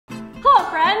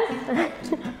friends.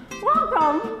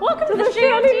 Welcome to the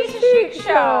Shanty Chic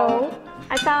Show.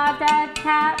 I saw that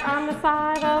cat on the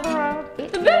side of the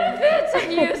road. The benefits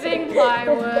of using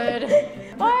plywood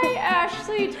by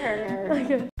Ashley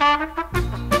Turner.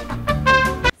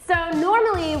 So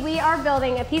normally we are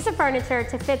building a piece of furniture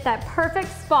to fit that perfect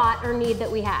spot or need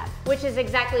that we have. Which is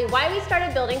exactly why we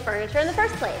started building furniture in the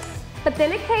first place. But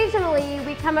then occasionally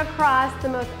we come across the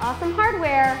most awesome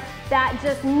hardware that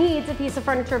just needs a piece of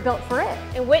furniture built for it.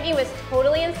 And Whitney was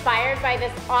totally inspired by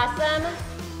this awesome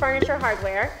furniture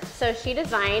hardware, so she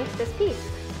designed this piece.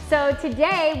 So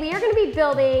today we are going to be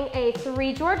building a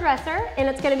 3-drawer dresser, and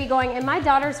it's going to be going in my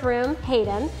daughter's room,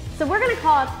 Hayden. So we're going to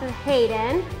call it the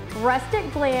Hayden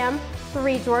Rustic Glam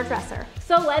 3-drawer dresser.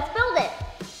 So let's build it.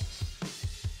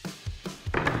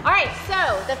 All right,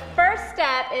 so the first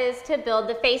step is to build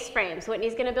the face frames.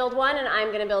 Whitney's gonna build one and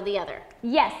I'm gonna build the other.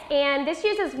 Yes, and this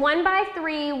uses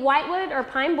 1x3 whitewood or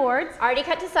pine boards. Already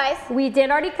cut to size. We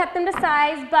did already cut them to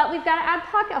size, but we've got to add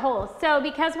pocket holes. So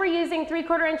because we're using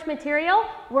 3/4 inch material,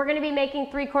 we're gonna be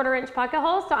making 3/4 inch pocket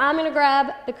holes. So I'm gonna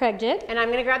grab the Craig jig. And I'm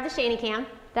gonna grab the Shanty cam.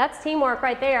 That's teamwork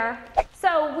right there.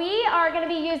 So we are going to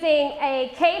be using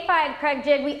a K5 Craig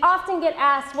jig. We often get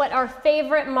asked what our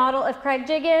favorite model of Craig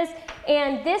jig is,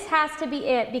 and this has to be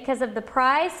it because of the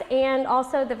price and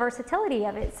also the versatility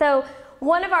of it. So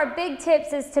one of our big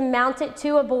tips is to mount it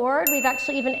to a board. We've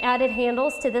actually even added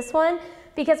handles to this one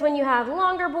because when you have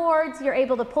longer boards, you're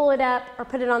able to pull it up or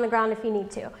put it on the ground if you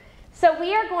need to. So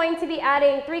we are going to be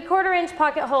adding 3/4 inch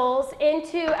pocket holes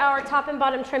into our top and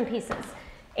bottom trim pieces.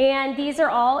 And these are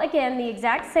all, again, the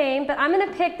exact same, but I'm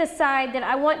gonna pick the side that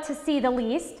I want to see the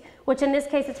least, which in this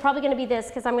case, it's probably gonna be this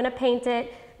because I'm gonna paint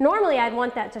it. Normally I'd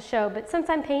want that to show, but since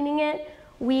I'm painting it,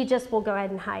 we just will go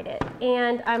ahead and hide it.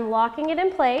 And I'm locking it in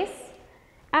place.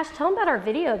 Ash, tell them about our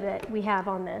video that we have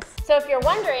on this. So if you're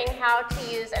wondering how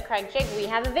to use a Craig jig, we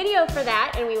have a video for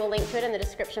that and we will link to it in the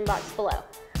description box below.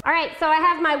 All right, so I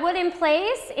have my wood in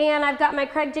place and I've got my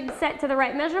Craig jig set to the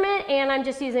right measurement and I'm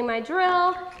just using my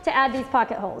drill to add these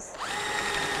pocket holes.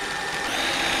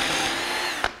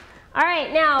 All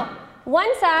right, now one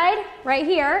side right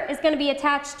here is going to be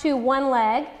attached to one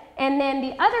leg and then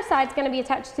the other side is going to be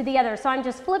attached to the other. So I'm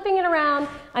just flipping it around.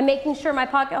 I'm making sure my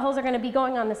pocket holes are going to be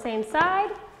going on the same side.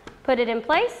 Put it in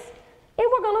place and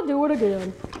we're going to do it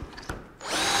again.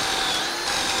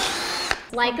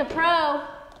 Like a pro.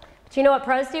 Do you know what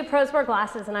pros do? Pros wear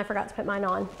glasses and I forgot to put mine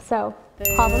on. So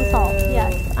problem solved.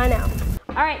 Yes, I know.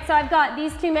 All right, so I've got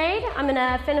these 2 made. I'm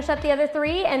gonna finish up the other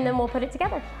 3 and then we'll put it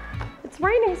together. It's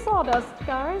raining sawdust,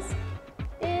 guys.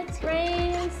 It's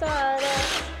raining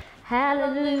sawdust.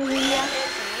 Hallelujah.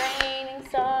 It's raining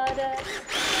sawdust.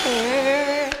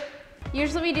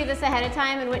 Usually we do this ahead of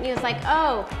time and Whitney was like,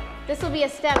 oh, this will be a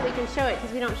step we can show it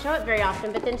because we don't show it very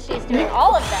often, but then she's doing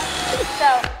all of them.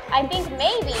 So I think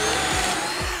maybe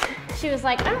she was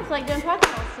like, I don't feel like doing pocket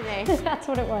holes today. That's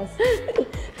what it was.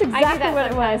 It's exactly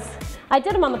what it was. I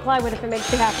did them on the plywood if it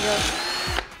makes you happier.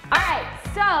 All right,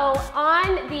 so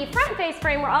on the front face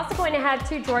frame, we're also going to have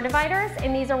 2 drawer dividers,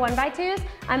 and these are 1x2s.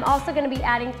 I'm also going to be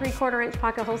adding 3/4 inch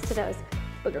pocket holes to those.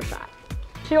 Booger shot.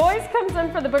 She always comes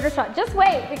in for the booger shot. Just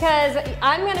wait, because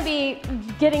I'm going to be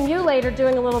getting you later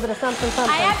doing a little bit of something.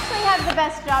 I actually have the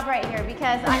best job right here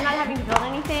because I'm not having to build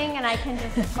anything and I can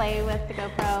just play with the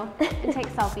GoPro and take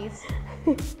selfies.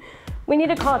 We need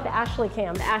to call it the Ashley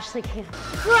cam. The Ashley cam.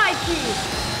 Crikey!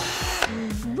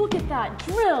 Look at that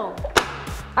drill.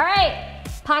 All right,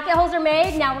 pocket holes are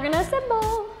made. Now we're going to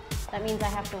assemble. That means I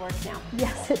have to work now.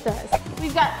 Yes, it does.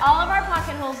 We've got all of our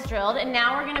pocket holes drilled and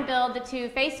now we're gonna build the 2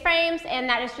 face frames and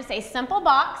that is just a simple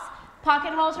box.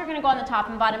 Pocket holes are gonna go on the top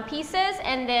and bottom pieces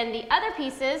and then the other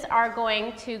pieces are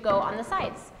going to go on the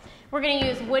sides. We're gonna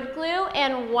use wood glue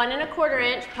and 1 1/4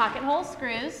 inch pocket hole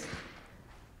screws.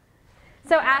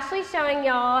 So Ashley's showing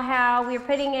y'all how we're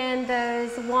putting in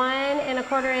those 1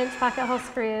 1/4 inch pocket hole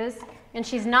screws. And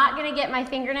she's not gonna get my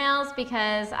fingernails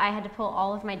because I had to pull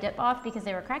all of my dip off because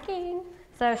they were cracking.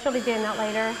 So she'll be doing that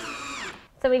later.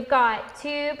 So we've got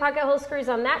 2 pocket hole screws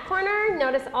on that corner.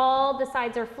 Notice all the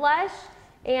sides are flush.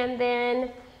 And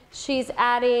then she's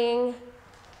adding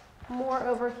more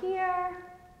over here.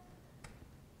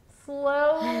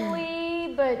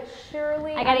 Slowly but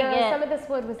surely. I gotta get some of this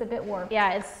wood was a bit warped.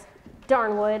 Yeah, it's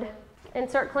darn wood.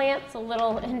 Insert clamps. It's a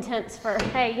little intense for.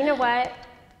 Hey, you know what?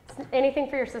 Anything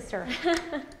for your sister.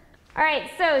 All right,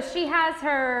 so she has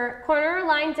her corner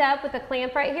lined up with a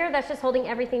clamp right here. That's just holding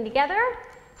everything together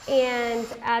and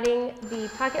adding the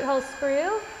pocket hole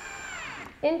screw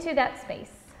into that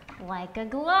space. Like a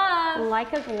glove.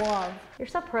 Like a glove. You're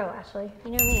so pro, Ashley.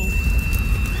 You know me.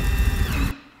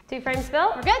 2 frames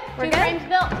built? We're good. We're 2 good? frames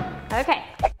built. Okay.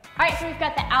 All right, so we've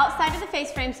got the outside of the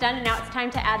face frames done, and now it's time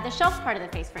to add the shelf part of the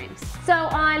face frames. So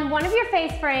on one of your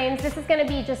face frames, this is gonna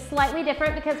be just slightly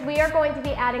different because we are going to be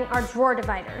adding our drawer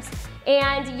dividers.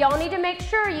 And y'all need to make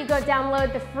sure you go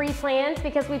download the free plans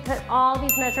because we put all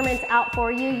these measurements out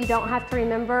for you. You don't have to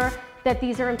remember that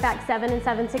these are in fact 7 and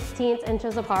 7/16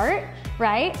 inches apart,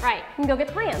 right? Right. You can go get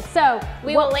the plans. So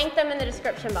we will link them in the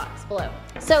description box below.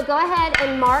 So go ahead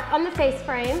and mark on the face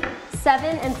frame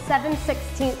 7 and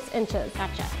 7/16 inches.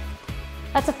 Gotcha.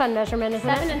 That's a fun measurement, isn't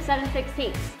it? 7 and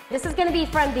 7/16. This is gonna be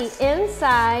from the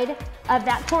inside of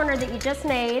that corner that you just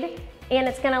made, and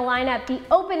it's gonna line up. The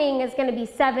opening is gonna be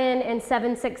 7 and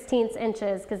 7/16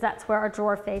 inches because that's where our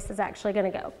drawer face is actually gonna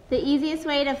go. The easiest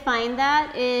way to find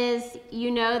that is,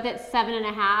 you know that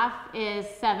 7.5 is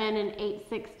 7 and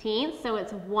 8/16, so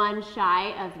it's 1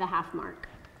 shy of the half mark.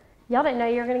 Y'all didn't know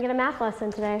you were gonna get a math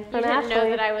lesson today from You didn't Ashley. know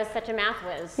that I was such a math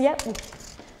whiz. Yep.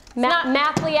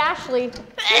 Mathly Ashley.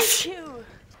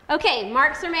 Okay,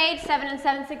 marks are made, 7 and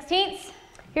 7/16.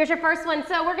 Here's your first one.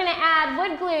 So we're gonna add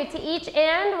wood glue to each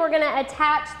end. We're gonna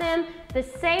attach them the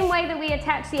same way that we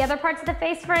attach the other parts of the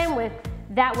face frame with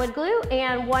that wood glue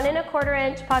and 1 1/4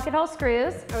 inch pocket hole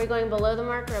screws. Are we going below the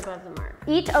mark or above the mark?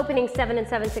 Each opening 7 and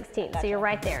 7/16. So you're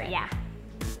right there, yeah.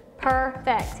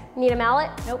 Perfect. Need a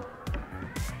mallet? Nope.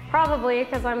 Probably,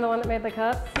 because I'm the one that made the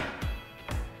cups.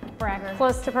 Bragger.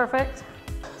 Close to perfect.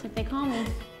 That's what they call me.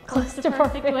 Close to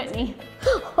perfect. Whitney.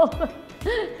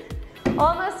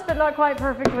 Almost, but not quite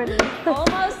perfect, Whitney.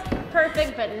 Almost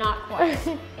perfect, but not quite.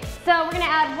 So we're gonna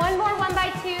add one more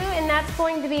 1x2, and that's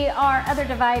going to be our other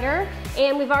divider.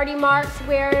 And we've already marked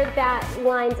where that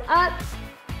lines up.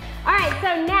 All right,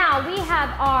 so now we have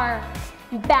our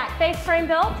back face frame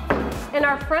built and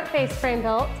our front face frame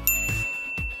built.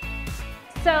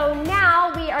 So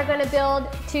now we are gonna build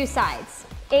 2 sides.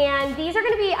 And these are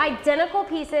gonna be identical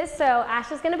pieces. So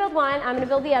Ash is gonna build one, I'm gonna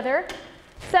build the other.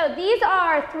 So these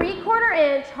are 3/4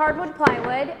 inch hardwood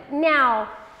plywood. Now,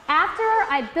 after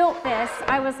I built this,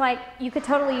 I was like, you could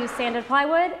totally use sanded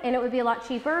plywood and it would be a lot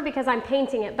cheaper because I'm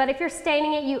painting it. But if you're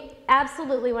staining it, you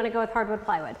absolutely wanna go with hardwood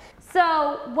plywood.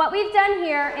 So what we've done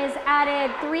here is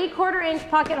added 3/4 inch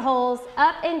pocket holes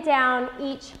up and down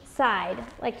each side.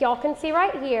 Like y'all can see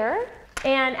right here.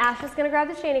 And Ash is gonna grab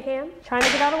the shanty cam, trying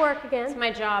to get out of work again. It's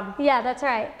my job. Yeah, that's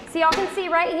right. So y'all can see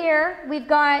right here, we've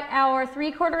got our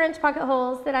 3/4 inch pocket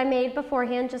holes that I made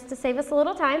beforehand just to save us a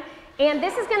little time. And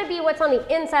this is gonna be what's on the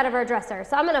inside of our dresser.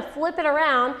 So I'm gonna flip it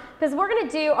around because we're gonna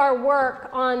do our work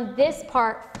on this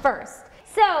part first.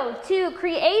 So to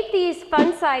create these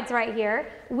fun sides right here,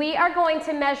 we are going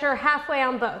to measure halfway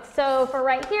on both. So for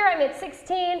right here, I'm at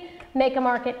 16, make a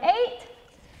mark at 8,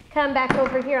 come back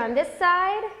over here on this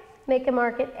side, make a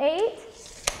mark at 8.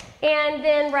 And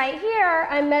then right here,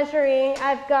 I'm measuring,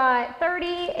 I've got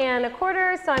 30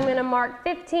 1/4, so I'm gonna mark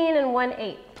 15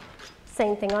 1/8.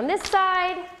 Same thing on this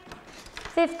side,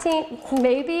 15,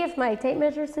 maybe if my tape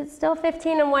measure sits still,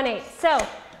 15 1/8. So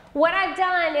what I've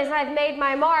done is I've made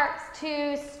my marks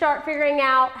to start figuring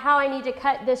out how I need to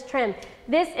cut this trim.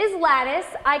 This is lattice.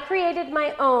 I created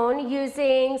my own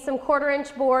using some 1/4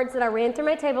 inch boards that I ran through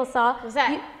my table saw. Was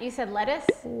that, you said lettuce?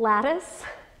 Lattice?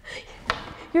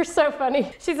 You're so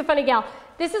funny. She's a funny gal.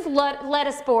 This is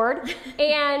lettuce board,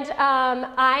 and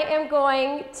I am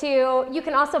going to, you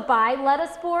can also buy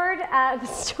lettuce board at the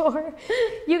store.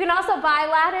 You can also buy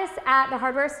lattice at the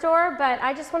hardware store, but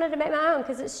I just wanted to make my own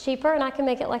because it's cheaper and I can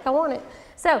make it like I want it.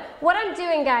 So what I'm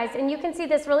doing, guys, and you can see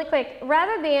this really quick,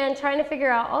 rather than trying to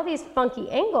figure out all these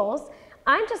funky angles,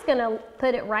 I'm just gonna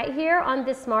put it right here on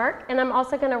this mark, and I'm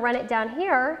also gonna run it down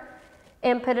here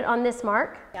and put it on this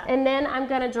mark. Yeah. And then I'm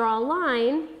gonna draw a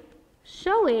line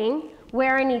showing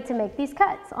where I need to make these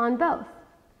cuts on both.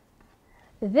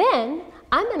 Then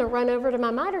I'm gonna run over to my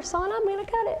miter saw and I'm gonna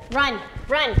cut it. Run,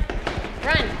 run,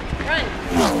 run,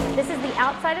 run. This is the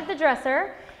outside of the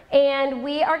dresser, and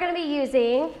we are gonna be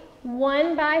using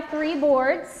 1x3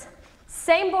 boards.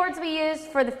 Same boards we used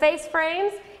for the face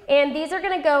frames, and these are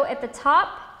gonna go at the top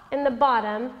and the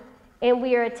bottom, and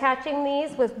we are attaching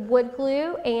these with wood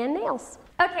glue and nails.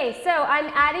 Okay, so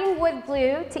I'm adding wood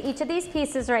glue to each of these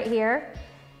pieces right here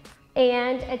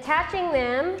and attaching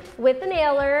them with the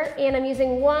nailer, and I'm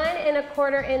using 1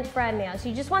 1/4 inch brad nails.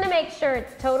 You just want to make sure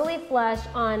it's totally flush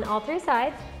on all 3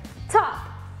 sides, top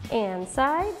and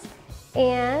sides,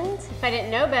 and If I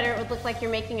didn't know better, it would look like you're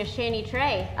making a shanty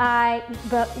tray.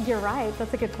 but you're right,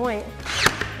 that's a good point.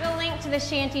 We'll link to the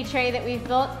shanty tray that we've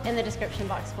built in the description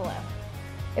box below.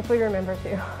 If we remember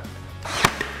to.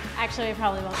 Actually, we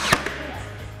probably won't.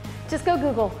 Just go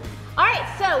Google. All right,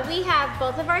 so we have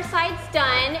both of our sides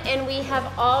done, and we have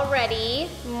already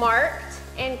marked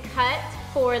and cut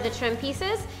for the trim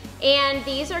pieces. And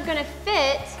these are gonna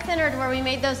fit centered where we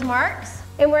made those marks.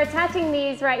 And we're attaching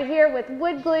these right here with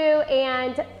wood glue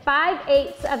and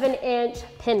 5/8 of an inch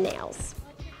pin nails.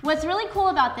 What's really cool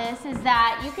about this is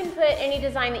that you can put any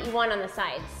design that you want on the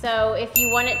sides. So if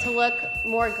you want it to look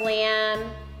more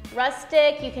glam,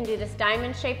 rustic, you can do this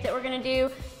diamond shape that we're gonna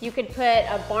do. You could put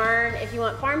a barn. If you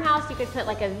want farmhouse, you could put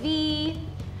like a V.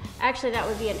 Actually, that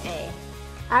would be an A.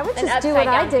 I would just do what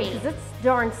I did because it's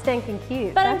darn stinking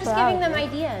cute. But I'm just giving them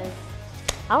ideas.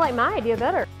 I like my idea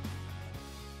better.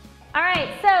 All right,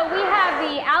 so we have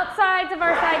the outsides of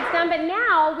our sides done, but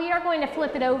now we are going to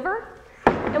flip it over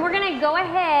and we're gonna go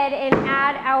ahead and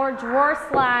add our drawer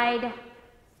slide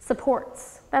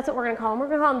supports. That's what we're gonna call them. We're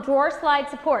gonna call them drawer slide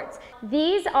supports.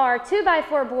 These are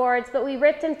 2x4 boards, but we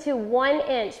ripped them to 1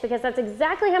 inch because that's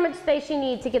exactly how much space you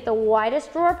need to get the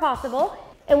widest drawer possible.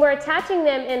 And we're attaching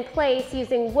them in place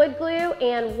using wood glue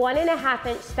and 1.5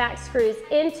 inch spack screws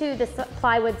into the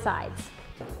plywood sides.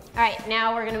 All right,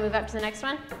 now we're gonna move up to the next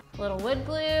one. A little wood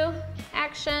glue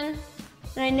action.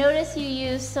 And I notice you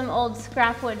used some old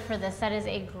scrap wood for this. That is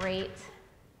a great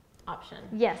option.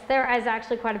 Yes, there is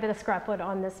actually quite a bit of scrap wood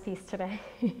on this piece today.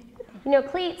 You know,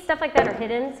 cleats, stuff like that are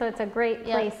hidden, so it's a great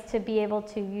place to be able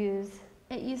to use.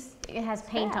 It has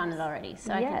paint on it already,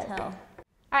 so Yes. I can tell.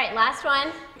 All right, last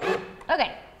one.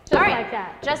 Okay. Just all right. like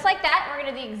that. Just like that, we're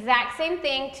gonna do the exact same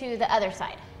thing to the other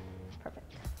side. Perfect.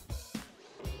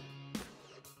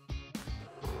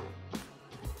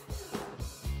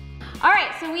 All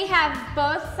right, so we have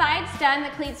both sides done. The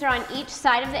cleats are on each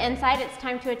side of the inside. It's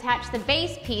time to attach the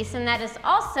base piece, and that is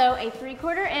also a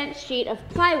 3/4 inch sheet of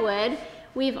plywood.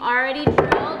 We've already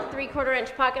drilled 3/4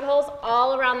 inch pocket holes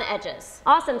all around the edges.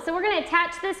 Awesome, so we're gonna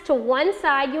attach this to one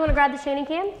side. You wanna grab the shandy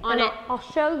can? On it. I'll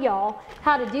show y'all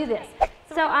how to do this.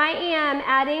 So I am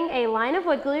adding a line of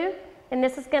wood glue, and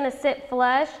this is gonna sit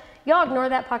flush. Y'all ignore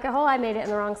that pocket hole, I made it in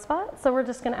the wrong spot, so we're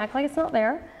just gonna act like it's not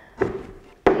there.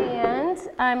 And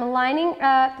I'm lining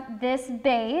up this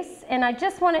base, and I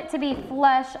just want it to be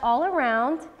flush all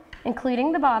around,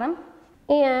 including the bottom.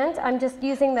 And I'm just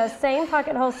using those same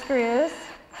pocket hole screws.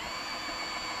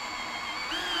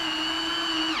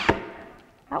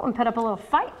 That one put up a little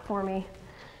fight for me.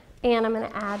 And I'm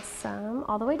gonna add some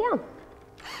all the way down.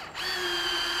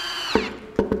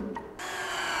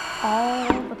 All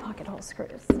the pocket hole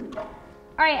screws.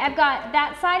 All right, I've got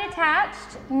that side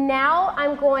attached. Now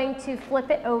I'm going to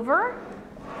flip it over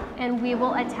and we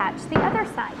will attach the other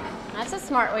side. That's a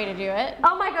smart way to do it.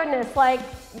 Oh my goodness, like,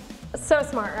 so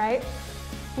smart, right?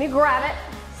 Let me grab it.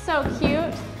 So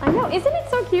cute. I know, isn't it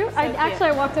so cute? So Actually,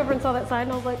 I walked over and saw that side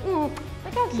and I was like, Look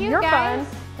how cute, you're guys.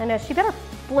 fun. I know, she better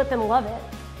flip and love it.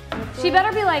 She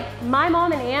better be like, my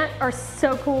mom and aunt are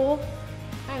so cool.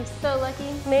 I'm so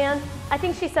lucky. Man, I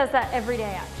think she says that every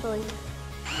day, actually.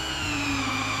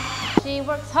 She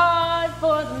works hard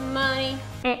for the money.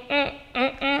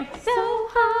 So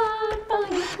hard for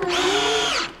the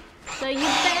money. So you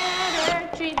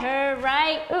better treat her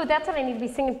right. Ooh, that's what I need to be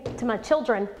singing to my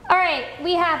children. All right,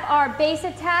 we have our base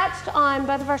attached on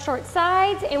both of our short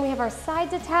sides, and we have our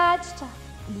sides attached.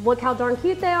 Look how darn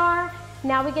cute they are.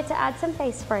 Now we get to add some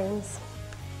face frames.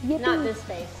 Yippee. Not this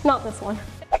face. Not this one.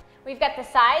 We've got the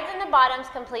sides and the bottoms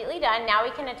completely done. Now we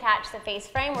can attach the face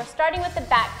frame. We're starting with the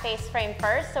back face frame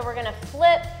first, so we're gonna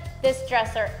flip this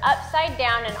dresser upside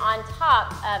down and on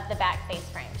top of the back face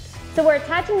frame. So we're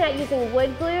attaching that using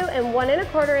wood glue and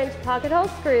 1.25 inch pocket hole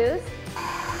screws.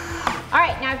 All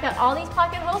right, now I've got all these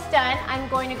pocket holes done. I'm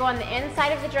going to go on the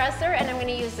inside of the dresser and I'm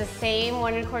gonna use the same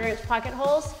 1.25 inch pocket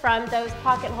holes from those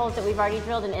pocket holes that we've already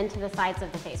drilled and into the sides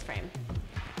of the face frame.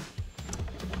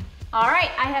 All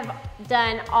right, I have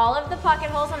done all of the pocket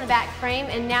holes on the back frame,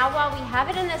 and now while we have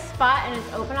it in this spot and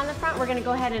it's open on the front, we're gonna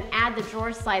go ahead and add the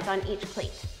drawer slides on each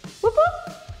cleat. Whoop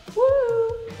whoop,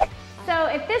 woo. So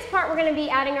at this part, we're gonna be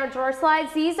adding our drawer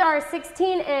slides. These are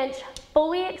 16-inch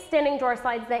fully extending drawer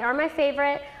slides. They are my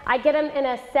favorite. I get them in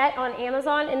a set on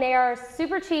Amazon, and they are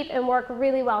super cheap and work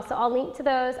really well. So I'll link to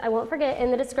those, I won't forget, in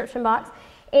the description box.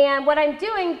 And what I'm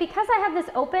doing, because I have this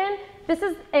open, this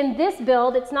is in this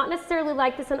build, it's not necessarily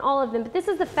like this in all of them, but this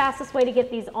is the fastest way to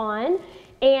get these on.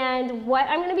 And what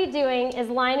I'm gonna be doing is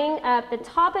lining up the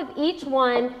top of each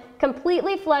one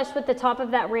completely flush with the top of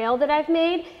that rail that I've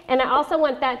made. And I also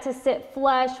want that to sit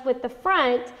flush with the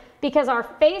front because our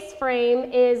face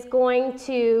frame is going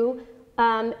to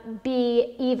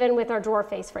be even with our drawer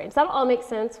face frames. That'll all make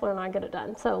sense when I get it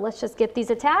done. So let's just get these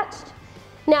attached.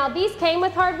 Now these came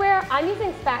with hardware. I'm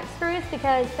using spack screws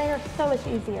because they are so much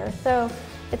easier. So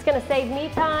it's gonna save me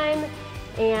time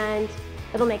and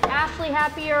it'll make Ashley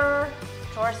happier.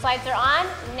 Drawer slides are on.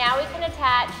 Now we can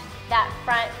attach that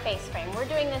front face frame. We're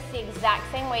doing this the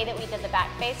exact same way that we did the back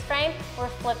face frame. We're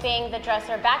flipping the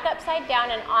dresser back upside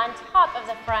down and on top of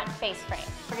the front face frame.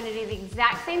 We're gonna do the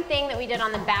exact same thing that we did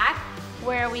on the back,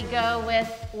 where we go with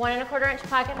 1 1/4 inch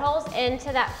pocket holes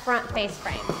into that front face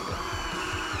frame.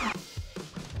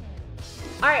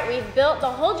 All right, we've built the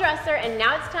whole dresser and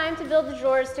now it's time to build the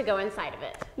drawers to go inside of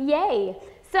it. Yay.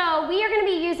 So we are gonna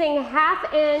be using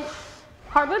 1/2 inch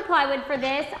hardwood plywood for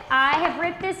this. I have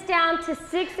ripped this down to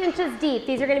 6 inches deep.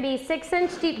 These are gonna be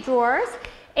 6-inch deep drawers.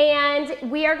 And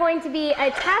we are going to be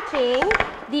attaching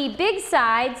the big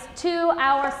sides to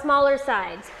our smaller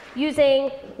sides using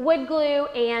wood glue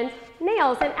and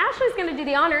nails. And Ashley's gonna do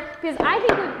the honor because I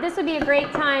think this would be a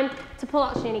great time to pull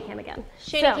out Shanny Cam again.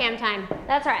 Shanny Cam time.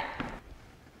 That's right.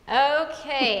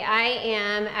 Okay, I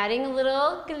am adding a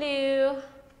little glue.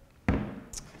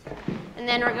 And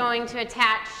then we're going to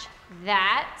attach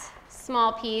that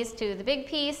small piece to the big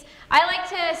piece. I like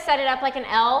to set it up like an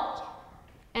L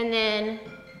and then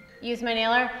use my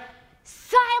nailer.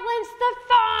 Silence the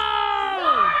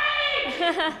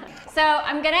phone! So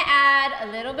I'm gonna add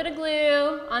a little bit of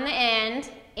glue on the end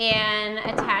and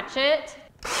attach it.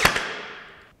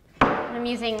 I'm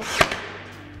using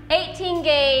 18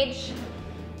 gauge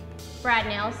brad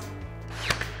nails.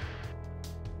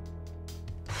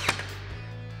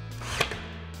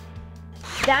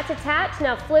 That's attached.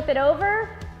 Now flip it over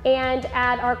and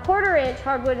add our 1/4 inch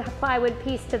hardwood plywood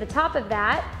piece to the top of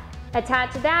that.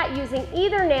 Attach that using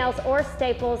either nails or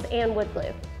staples and wood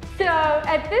glue. So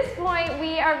at this point,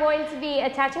 we are going to be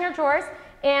attaching our drawers,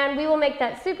 and we will make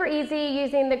that super easy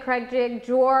using the Kreg Jig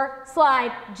drawer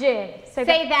slide jig. So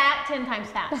say that 10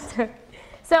 times fast.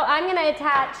 So I'm gonna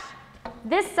attach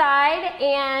this side,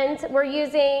 and we're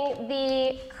using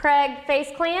the Kreg face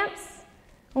clamps.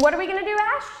 What are we gonna do,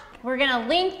 Ash? We're gonna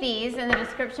link these in the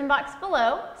description box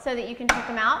below so that you can check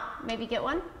them out, maybe get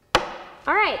one.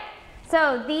 All right,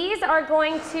 so these are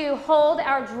going to hold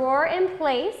our drawer in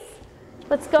place.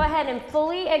 Let's go ahead and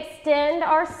fully extend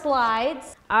our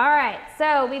slides. All right,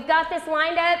 so we've got this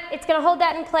lined up. It's gonna hold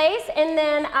that in place, and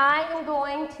then I am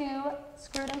going to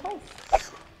screw it in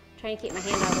place. Trying to keep my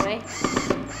hand out of the way.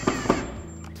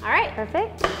 All right,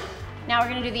 perfect. Now we're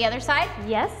gonna do the other side.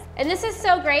 Yes. And this is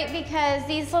so great because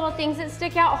these little things that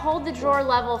stick out hold the drawer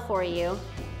level for you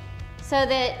so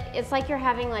that it's like you're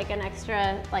having like an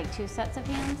extra, like 2 sets of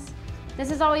hands.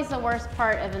 This is always the worst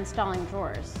part of installing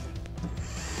drawers.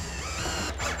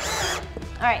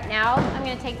 All right, now I'm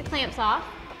gonna take the clamps off.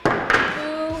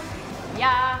 Ooh,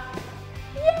 yeah,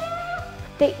 yeah.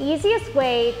 The easiest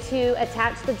way to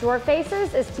attach the drawer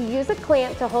faces is to use a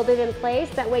clamp to hold it in place.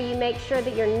 That way you make sure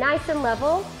that you're nice and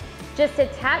level. Just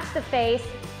attach the face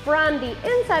from the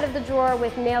inside of the drawer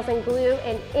with nails and glue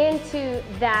and into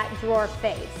that drawer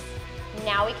face.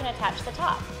 Now we can attach the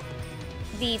top.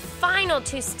 The final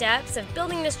 2 steps of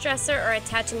building this dresser are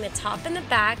attaching the top and the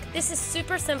back. This is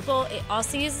super simple. It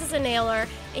also uses a nailer,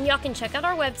 and y'all can check out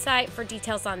our website for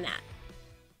details on that.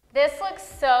 This looks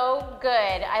so good.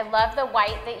 I love the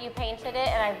white that you painted it,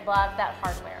 and I love that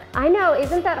hardware. I know,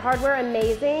 isn't that hardware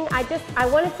amazing? I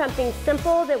wanted something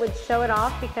simple that would show it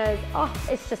off because, oh,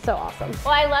 it's just so awesome.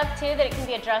 Well, I love too that it can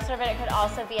be a dresser, but it could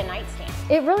also be a nightstand.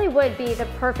 It really would be the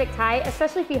perfect height,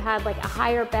 especially if you had like a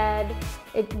higher bed.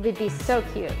 It would be so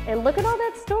cute. And look at all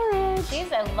that storage.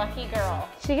 She's a lucky girl.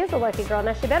 She is a lucky girl.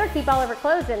 Now she better keep all of her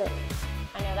clothes in it.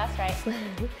 I know, that's right.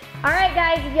 All right,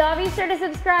 guys, y'all be sure to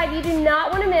subscribe. You do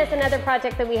not want to miss another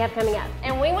project that we have coming up.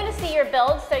 And we want to see your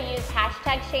builds, so use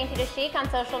 #ShantyToChic on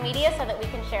social media so that we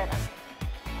can share them.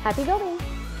 Happy building.